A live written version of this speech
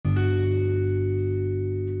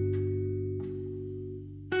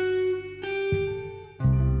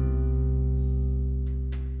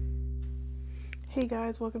Hey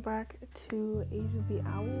guys, welcome back to Asia the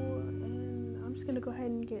Owl, and I'm just gonna go ahead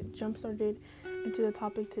and get jump started into the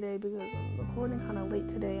topic today because I'm recording kind of late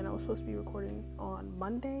today, and I was supposed to be recording on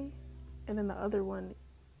Monday, and then the other one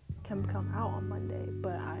can come out on Monday,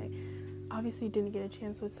 but I obviously didn't get a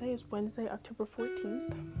chance. So today is Wednesday, October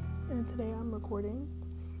 14th, and today I'm recording.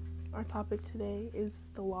 Our topic today is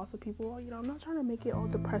the loss of people. I'm not trying to make it all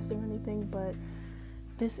depressing or anything, but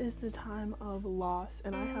this is the time of loss,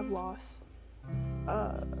 and I have lost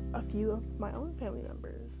a few of my own family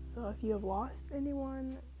members. So if you have lost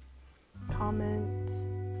anyone, comment.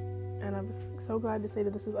 And I'm so glad to say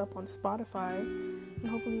that this is up on Spotify, and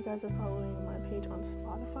hopefully you guys are following my page on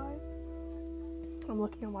Spotify. I'm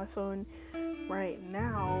looking on my phone right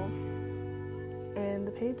now, and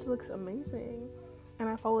the page looks amazing, and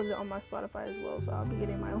I followed it on my Spotify as well, so I'll be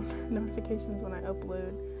getting my own notifications when I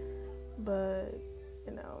upload. But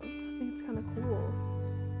I think it's kind of cool.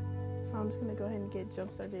 So I'm just going to go ahead and get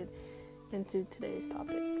jump started into today's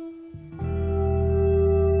topic.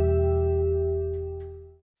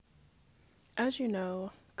 As you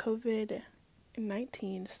know,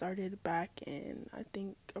 COVID-19 started back in, I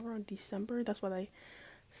think, around December. That's why they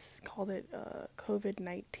called it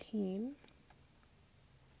COVID-19.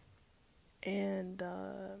 And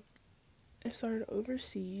it started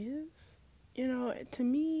overseas. To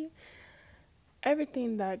me,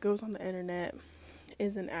 everything that goes on the internet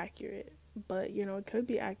isn't accurate, but it could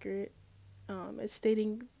be accurate. It's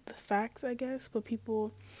stating the facts, I guess, but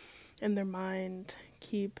people in their mind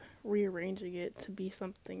keep rearranging it to be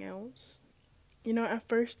something else. At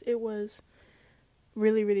first it was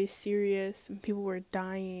really, really serious, and people were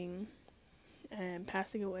dying and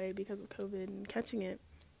passing away because of COVID and catching it.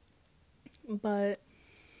 But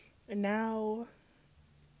now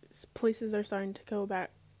places are starting to go back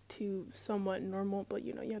to somewhat normal, but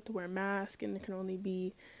you have to wear a mask, and there can only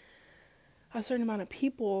be a certain amount of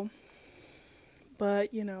people. But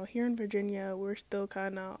here in Virginia, we're still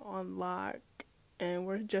kind of on lock, and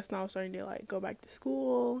we're just now starting to go back to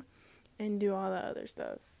school and do all that other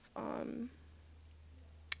stuff.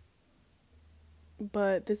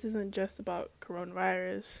 But this isn't just about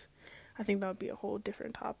coronavirus. I think that would be a whole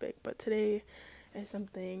different topic, but today is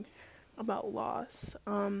something about loss.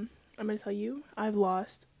 I'm going to tell you, I've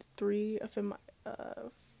lost 4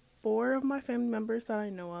 of my family members that I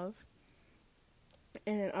know of,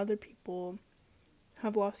 and other people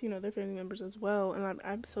have lost, their family members as well, and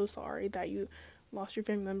I'm so sorry that you lost your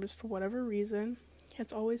family members for whatever reason.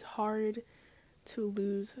 It's always hard to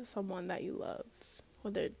lose someone that you love,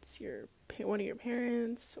 whether it's one of your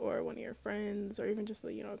parents, or one of your friends, or even just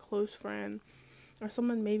a close friend, or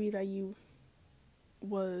someone maybe that you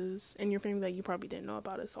was in your family that you probably didn't know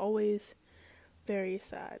about. It's always very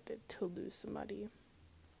sad to lose somebody.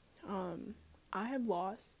 I have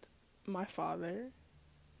lost my father.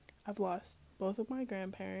 I've lost both of my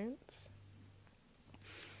grandparents.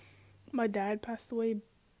 My dad passed away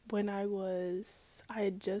when I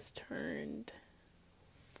had just turned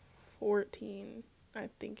 14, I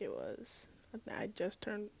think it was. I just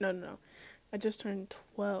turned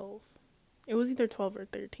 12. It was either 12 or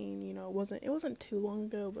 13, it wasn't too long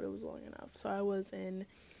ago, but it was long enough. So I was in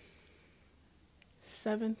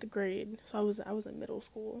 7th grade. So I was in middle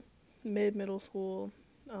school. It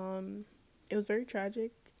was very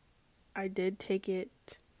tragic. I did take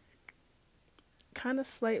it kind of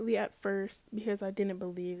slightly at first because I didn't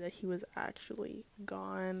believe that he was actually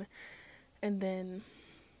gone. And then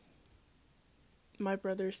my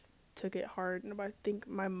brothers took it hard, and I think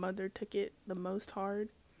my mother took it the most hard.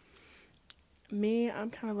 Me,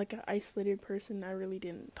 I'm kind of like an isolated person. I really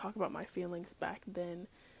didn't talk about my feelings back then.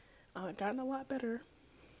 I've gotten a lot better,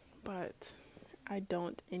 but I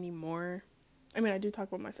don't anymore. I do talk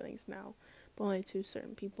about my feelings now, but only to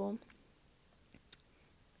certain people.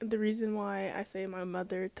 The reason why I say my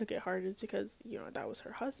mother took it hard is because, that was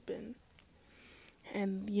her husband.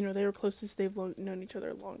 And, they were closest, they've known each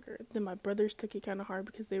other longer. Then my brothers took it kind of hard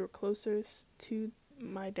because they were closest to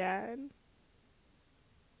my dad.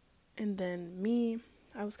 And then me,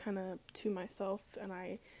 I was kind of to myself, and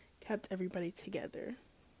I kept everybody together.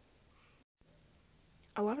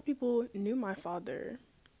 A lot of people knew my father,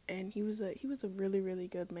 and he was a really, really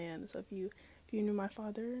good man. So if you knew my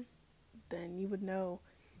father, then you would know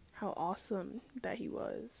how awesome that he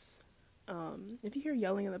was. If you hear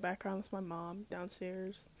yelling in the background, it's my mom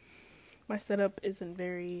downstairs. My setup isn't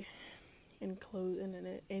very enclosed in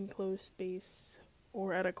an enclosed space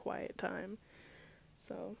or at a quiet time,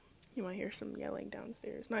 so you might hear some yelling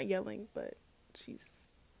downstairs. Not yelling, but she's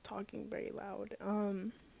talking very loud.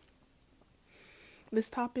 This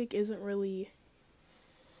topic isn't really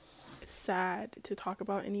sad to talk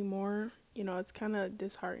about anymore. it's kind of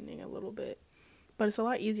disheartening a little bit, but it's a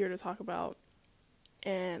lot easier to talk about,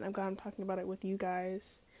 and I'm glad I'm talking about it with you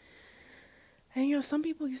guys. And some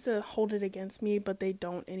people used to hold it against me, but they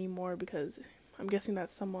don't anymore, because I'm guessing that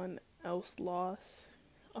someone else lost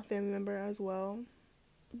a family member as well.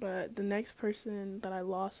 But the next person that I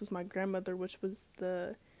lost was my grandmother, which was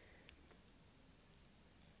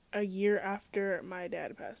a year after my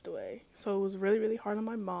dad passed away. So it was really, really hard on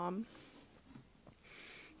my mom.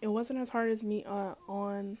 It wasn't as hard as me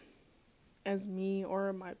as me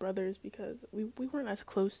or my brothers, because we weren't as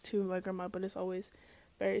close to my grandma, but it's always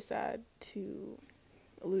very sad to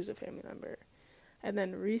lose a family member. And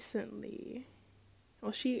then recently,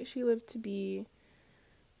 well, she lived to be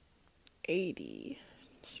 80.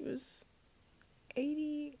 She was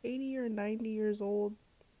 80 or 90 years old.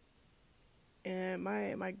 And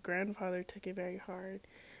my grandfather took it very hard.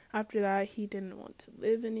 After that, he didn't want to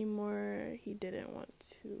live anymore. He didn't want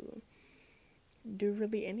to do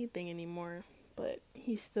really anything anymore. But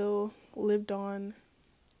he still lived on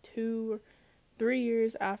 2 or 3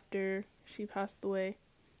 years after she passed away.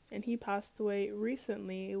 And he passed away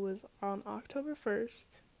recently. It was on October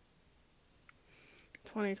 1st,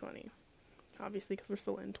 2020. Obviously, because we're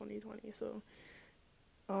still in 2020. So,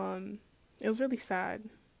 it was really sad.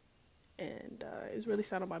 And it was really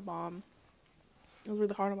sad on my mom. It was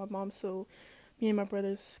really hard on my mom. So, me and my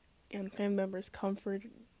brothers and family members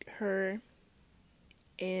comforted her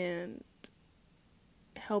and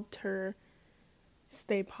helped her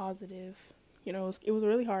stay positive. It was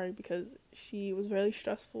really hard, because she was really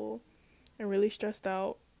stressful and really stressed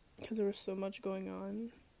out because there was so much going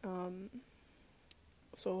on.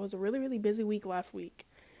 So it was a really, really busy week last week.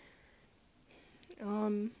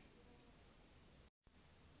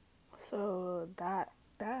 So that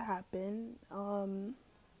happened.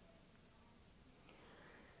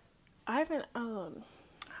 I haven't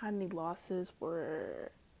had any losses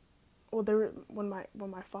where, well, when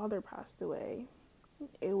my father passed away.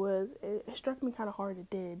 It struck me kind of hard. It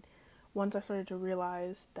did, once I started to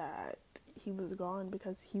realize that he was gone,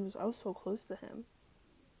 because I was so close to him.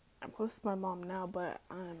 I'm close to my mom now, but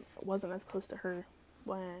I wasn't as close to her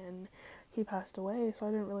when he passed away, so I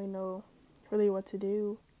didn't really know what to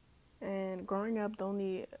do. And growing up, the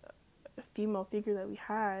only female figure that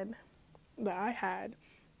I had,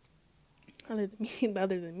 other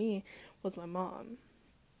than me, was my mom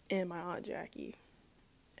and my Aunt Jackie.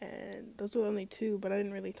 And those were the only two, but I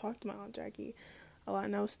didn't really talk to my Aunt Jackie a lot,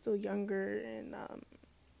 and I was still younger, and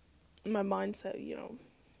my mindset,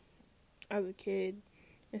 as a kid,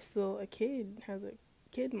 is still a kid, has a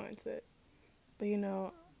kid mindset. But,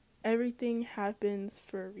 everything happens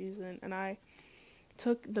for a reason, and I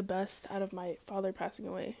took the best out of my father passing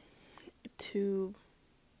away to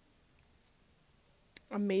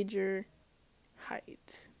a major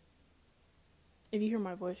height. If you hear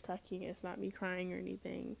my voice cracking, it's not me crying or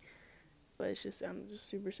anything, but it's just, I'm just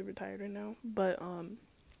super, super tired right now. But,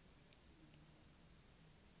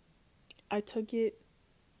 I took it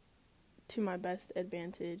to my best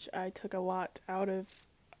advantage. I took a lot out of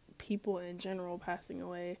people in general passing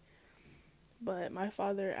away, but my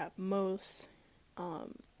father, at most,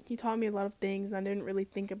 he taught me a lot of things, and I didn't really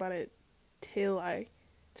think about it till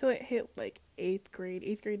it hit like 8th grade,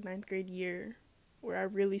 9th grade year, where I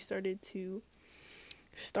really started to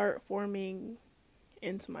start forming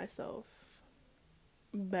into myself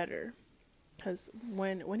better. Because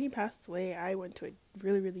when he passed away, I went to a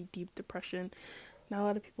really, really deep depression. Not a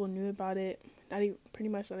lot of people knew about it. Pretty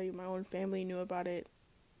much not even my own family knew about it.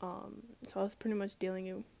 So I was pretty much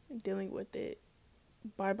dealing with it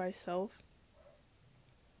by myself.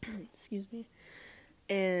 Excuse me.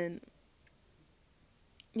 And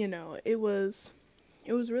it was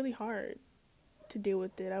really hard to deal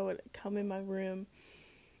with it. I would come in my room,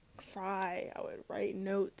 cry. I would write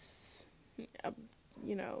notes.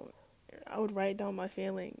 I would write down my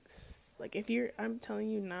feelings. Like, I'm telling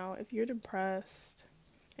you now, if you're depressed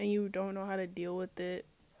and you don't know how to deal with it,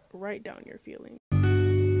 write down your feelings.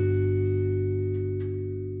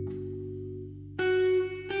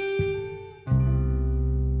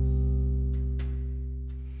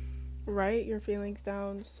 Write your feelings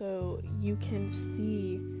down so you can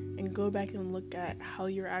see and go back and look at how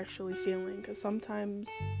you're actually feeling. Because sometimes,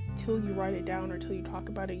 till you write it down or till you talk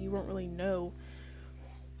about it, you won't really know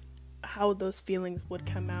how those feelings would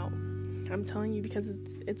come out. I'm telling you, because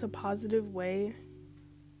it's a positive way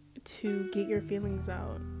to get your feelings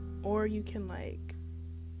out. Or you can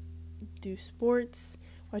do sports,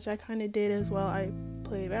 which I kind of did as well. I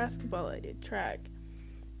played basketball, I did track,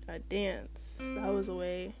 I danced. That was a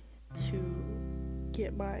way to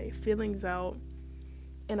get my feelings out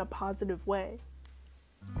in a positive way.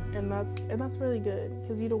 And that's really good,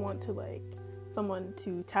 because you don't want to like someone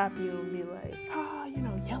to tap you and be like,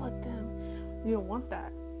 yell at them. You don't want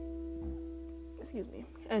that. Excuse me.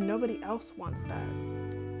 And nobody else wants that.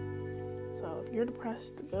 So if you're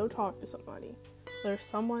depressed, go talk to somebody. There's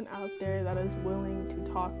someone out there that is willing to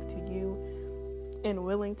talk to you and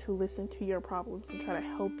willing to listen to your problems and try to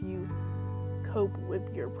help you cope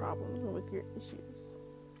with your problems and with your issues.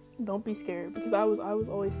 Don't be scared, because I was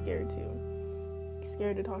always scared too.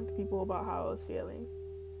 Scared to talk to people about how I was feeling.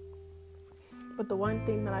 But the one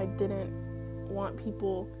thing that I didn't want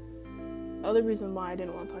people, the other reason why I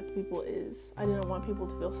didn't want to talk to people is I didn't want people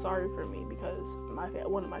to feel sorry for me, because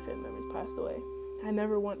one of my family members passed away. I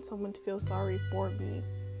never want someone to feel sorry for me.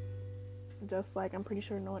 Just like I'm pretty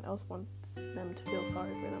sure no one else wants them to feel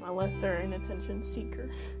sorry for them, unless they're an attention seeker.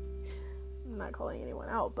 I'm not calling anyone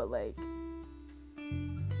out, but like,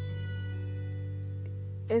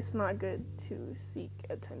 it's not good to seek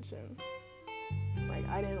attention. Like,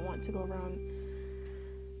 I didn't want to go around,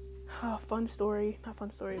 fun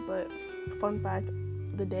fact,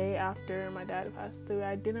 the day after my dad passed away,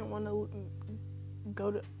 I didn't want to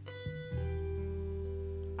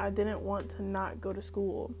not go to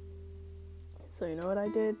school. So you know what I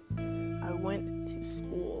did? I went to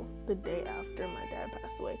school the day after my dad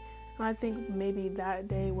passed away. And I think maybe that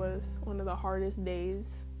day was one of the hardest days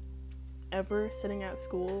ever, sitting at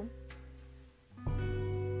school.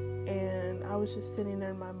 And I was just sitting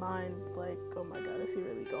there in my mind like, oh my God, is he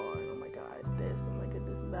really gone? Oh my God, this, oh my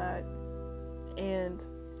goodness, that. And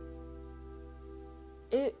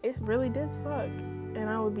it really did suck. And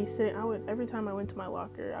I would be every time I went to my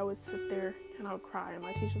locker, I would sit there and I would cry. And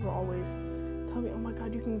my teachers would always tell me, oh my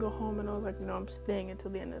God, you can go home. And I was like, no, I'm staying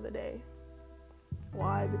until the end of the day.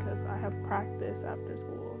 Why? Because I have practice after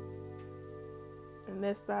school. And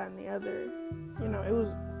this, that, and the other. It was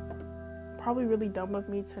probably really dumb of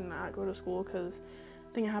me to not go to school, because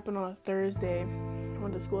I think it happened on a Thursday. I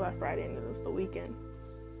went to school that Friday, and it was the weekend.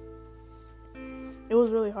 It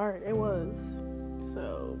was really hard. It was.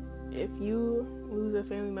 So if you lose a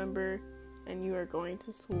family member and you are going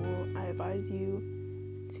to school, I advise you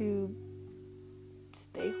to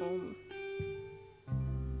stay home.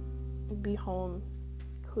 Be home.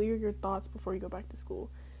 Clear your thoughts before you go back to school.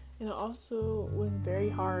 And it also was very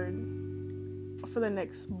hard for the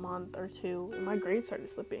next month or two. And my grades started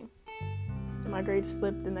slipping. And my grades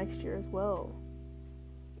slipped the next year as well.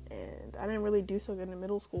 And I didn't really do so good in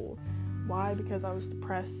middle school. Why? Because I was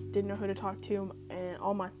depressed, didn't know who to talk to, and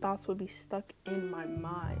all my thoughts would be stuck in my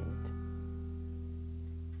mind.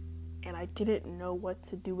 And I didn't know what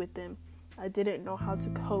to do with them. I didn't know how to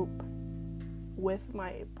cope with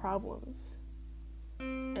my problems.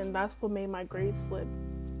 And that's what made my grades slip,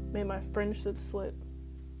 made my friendship slip.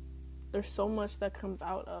 There's so much that comes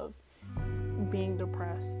out of being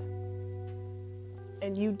depressed.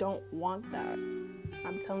 And you don't want that.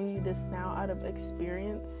 I'm telling you this now out of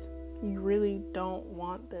experience. You really don't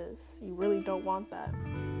want this. You really don't want that.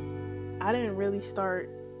 I didn't really start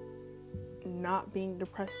not being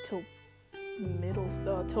depressed till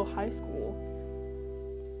high school.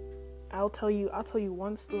 I'll tell you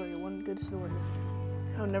one good story.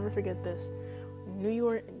 I'll never forget this. New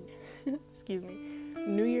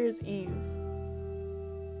Year's Eve.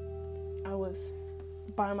 I was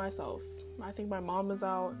by myself. I think my mom was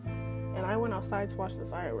out, and I went outside to watch the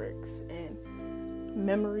fireworks, and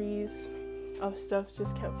memories of stuff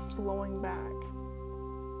just kept flowing back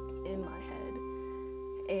in my head,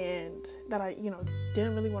 and that I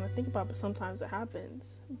didn't really want to think about, but sometimes it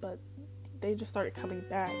happens. But they just started coming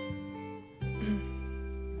back,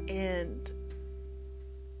 and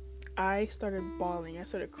I started bawling. I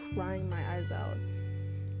started crying my eyes out.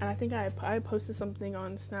 And I think I posted something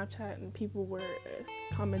on Snapchat, and people were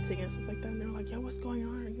commenting and stuff like that. And they were like, yo, what's going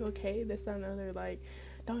on? Are you okay? This, that, and the other. Like,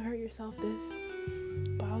 don't hurt yourself, this.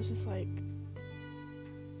 But I was just like,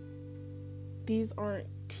 these aren't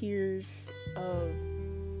tears of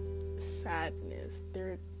sadness.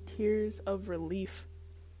 They're tears of relief.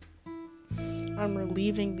 I'm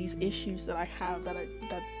relieving these issues that I have that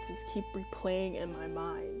just keep replaying in my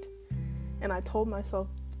mind. And I told myself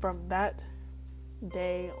from that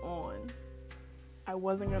day on, I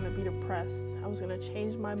wasn't going to be depressed. I was going to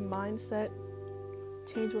change my mindset,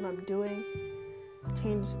 change what I'm doing,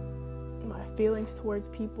 change my feelings towards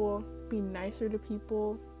people, be nicer to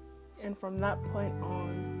people. And from that point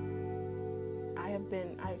on, I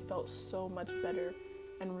felt so much better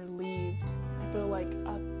and relieved. I feel like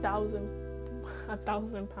a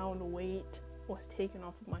 1,000-pound weight was taken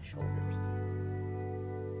off of my shoulders.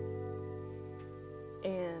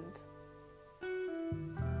 And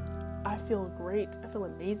I feel great. I feel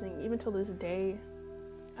amazing. Even till this day,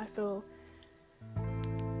 I feel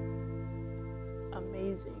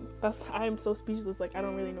amazing. I am so speechless. Like, I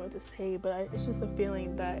don't really know what to say, but it's just a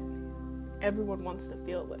feeling that everyone wants to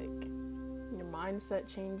feel. Like, your mindset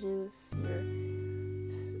changes,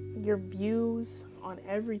 your views on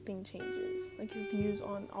everything changes. Like, your views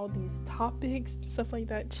on all these topics, stuff like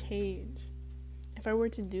that change. If I were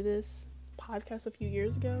to do this podcast a few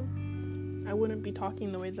years ago, I wouldn't be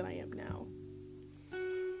talking the way that I am now.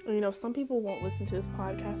 And, some people won't listen to this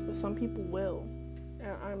podcast, but some people will.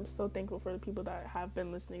 And I'm so thankful for the people that have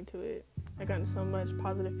been listening to it. I've gotten so much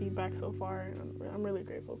positive feedback so far, and I'm really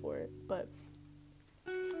grateful for it. But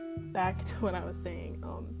back to what I was saying.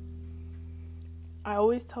 I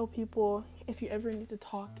always tell people, if you ever need to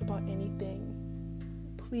talk about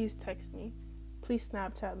anything, please text me. Please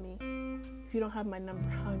Snapchat me. If you don't have my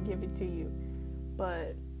number, I'll give it to you.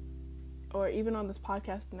 Or even on this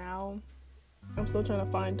podcast now, I'm still trying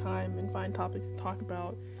to find time and find topics to talk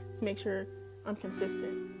about to make sure I'm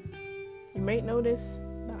consistent. You might notice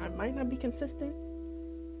that I might not be consistent,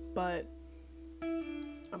 but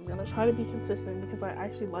I'm gonna try to be consistent because I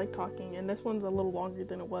actually like talking, and this one's a little longer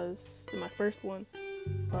than it was in my first one.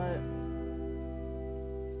 But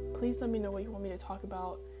please let me know what you want me to talk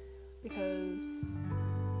about, because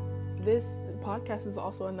this podcast is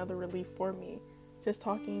also another relief for me. Just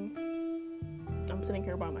talking, I'm sitting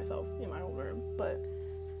here by myself in my own room, but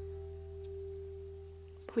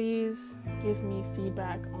please give me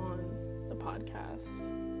feedback on the podcast.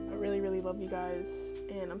 I really, really love you guys,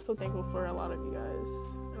 and I'm so thankful for a lot of you guys,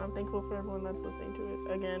 and I'm thankful for everyone that's listening to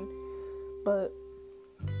it again. But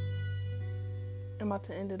I'm about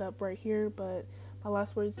to end it up right here, but my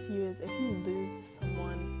last words to you is, if you lose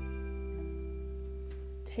someone,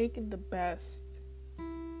 take the best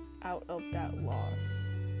out of that loss.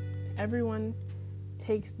 Everyone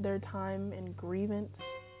takes their time in grievance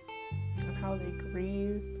and how they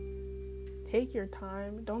grieve. Take your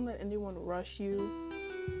time. Don't let anyone rush you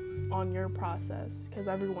on your process, because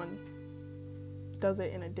everyone does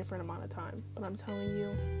it in a different amount of time. But I'm telling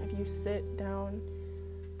you, if you sit down,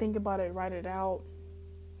 think about it, write it out,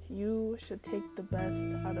 you should take the best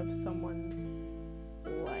out of someone's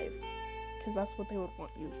life, because that's what they would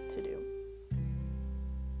want you to do.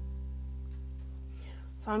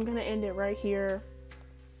 So I'm going to end it right here.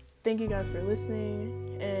 Thank you guys for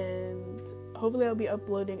listening, and hopefully I'll be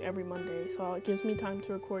uploading every Monday, so it gives me time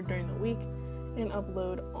to record during the week and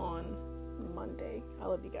upload on Monday. I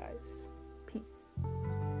love you guys.